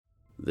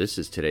This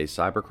is today's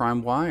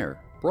Cybercrime Wire,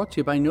 brought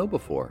to you by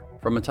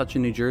KnowBe4. From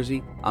Metuchen, New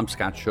Jersey, I'm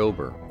Scott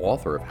Schober,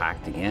 author of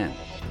Hacked Again.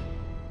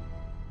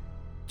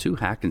 Two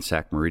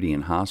Hackensack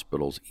Meridian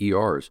Hospital's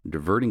ERs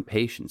diverting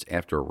patients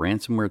after a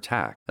ransomware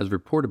attack, as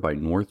reported by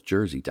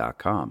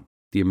NorthJersey.com.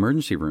 The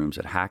emergency rooms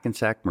at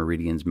Hackensack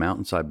Meridian's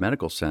Mountainside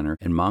Medical Center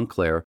in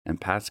Montclair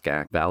and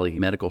Pascack Valley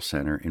Medical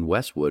Center in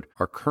Westwood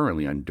are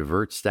currently on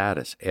divert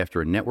status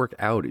after a network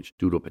outage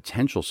due to a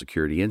potential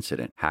security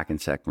incident,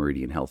 Hackensack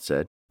Meridian Health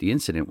said. The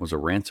incident was a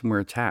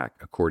ransomware attack,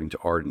 according to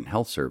Ardent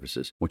Health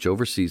Services, which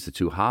oversees the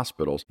two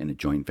hospitals in a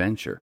joint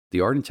venture.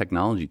 The Ardent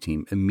technology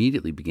team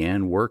immediately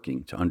began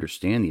working to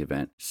understand the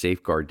event,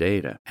 safeguard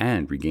data,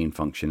 and regain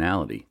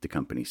functionality, the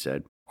company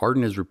said.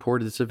 Ardent has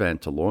reported this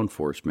event to law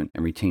enforcement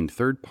and retained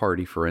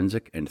third-party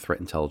forensic and threat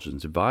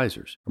intelligence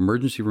advisors.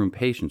 Emergency room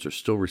patients are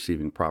still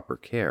receiving proper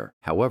care.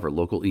 However,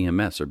 local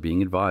EMS are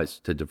being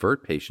advised to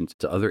divert patients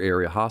to other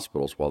area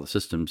hospitals while the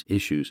system's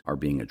issues are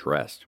being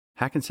addressed.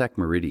 Hackensack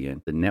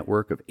Meridian, the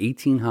network of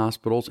 18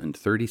 hospitals and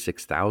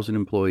 36,000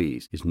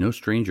 employees, is no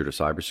stranger to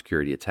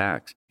cybersecurity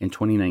attacks. In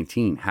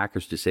 2019,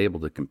 hackers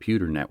disabled a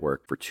computer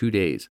network for 2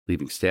 days,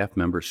 leaving staff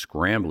members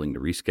scrambling to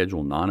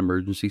reschedule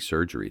non-emergency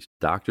surgeries.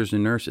 Doctors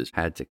and nurses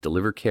had to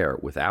deliver care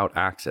without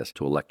access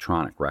to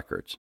electronic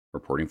records.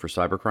 Reporting for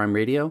Cybercrime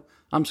Radio,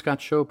 I'm Scott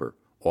Schober,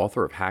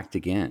 author of Hacked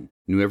Again.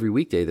 New every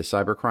weekday, the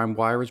Cybercrime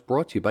Wire is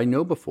brought to you by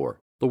KnowBe4,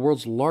 the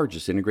world's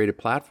largest integrated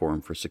platform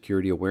for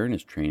security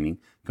awareness training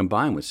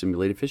combined with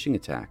simulated phishing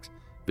attacks.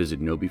 Visit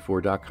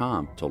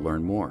knowbe4.com to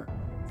learn more.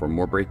 For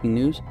more breaking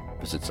news,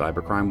 visit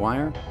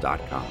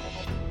cybercrimewire.com.